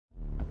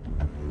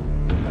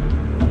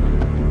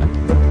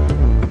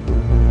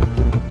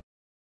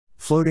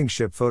Floating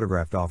ship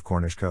photographed off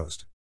Cornish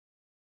coast.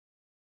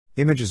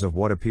 Images of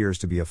what appears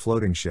to be a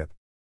floating ship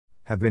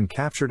have been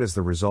captured as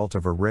the result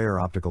of a rare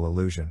optical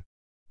illusion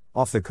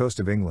off the coast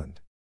of England.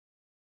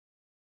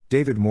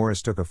 David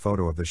Morris took a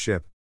photo of the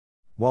ship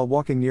while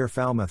walking near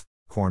Falmouth,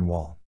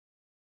 Cornwall.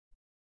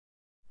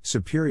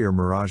 Superior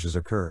mirages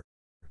occur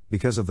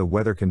because of the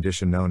weather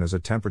condition known as a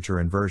temperature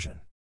inversion,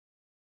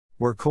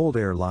 where cold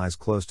air lies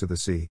close to the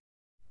sea,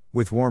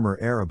 with warmer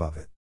air above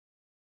it.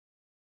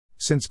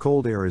 Since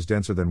cold air is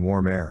denser than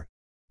warm air,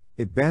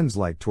 it bends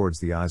light towards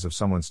the eyes of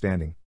someone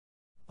standing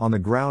on the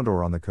ground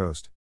or on the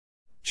coast,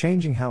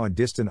 changing how a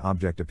distant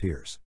object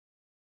appears.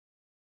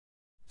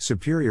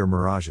 Superior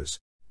mirages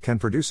can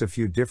produce a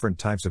few different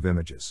types of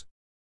images.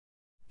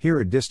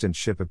 Here a distant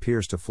ship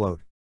appears to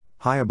float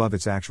high above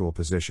its actual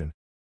position,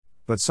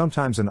 but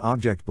sometimes an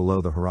object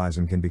below the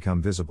horizon can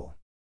become visible.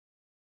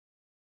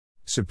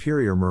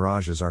 Superior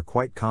mirages are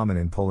quite common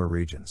in polar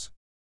regions,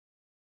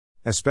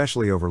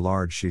 especially over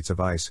large sheets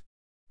of ice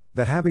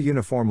that have a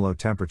uniform low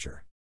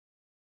temperature.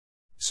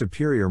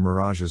 Superior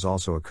mirages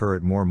also occur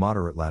at more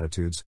moderate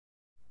latitudes,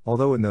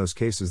 although in those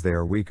cases they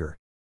are weaker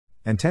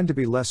and tend to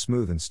be less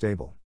smooth and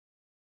stable.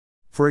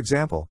 For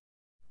example,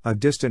 a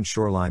distant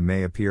shoreline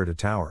may appear to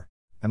tower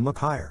and look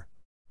higher,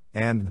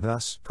 and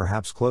thus,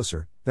 perhaps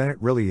closer, than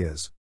it really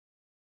is.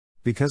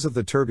 Because of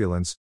the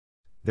turbulence,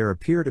 there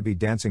appear to be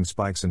dancing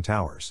spikes and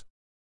towers.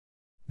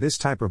 This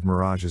type of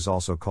mirage is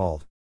also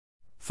called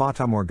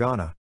Fata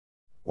Morgana,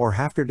 or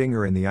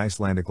hafgerdingar in the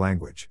Icelandic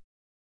language.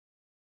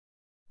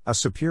 A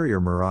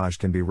superior mirage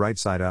can be right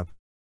side up,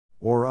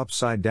 or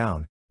upside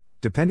down,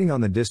 depending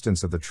on the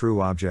distance of the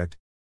true object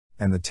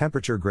and the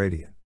temperature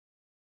gradient.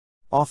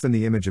 Often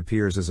the image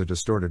appears as a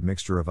distorted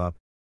mixture of up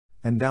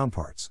and down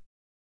parts.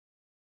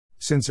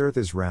 Since Earth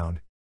is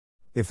round,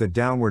 if the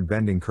downward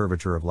bending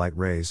curvature of light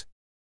rays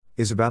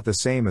is about the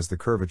same as the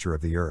curvature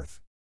of the Earth,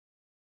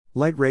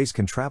 light rays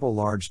can travel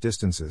large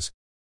distances,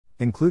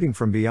 including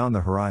from beyond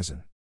the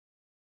horizon.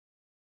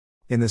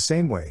 In the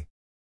same way,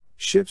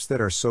 ships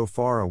that are so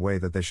far away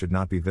that they should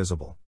not be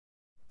visible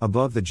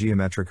above the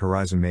geometric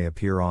horizon may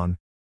appear on,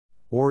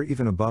 or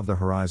even above the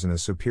horizon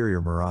as superior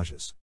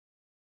mirages.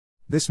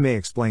 This may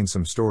explain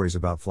some stories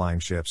about flying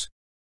ships,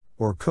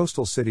 or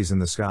coastal cities in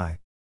the sky,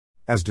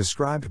 as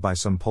described by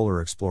some polar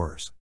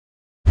explorers.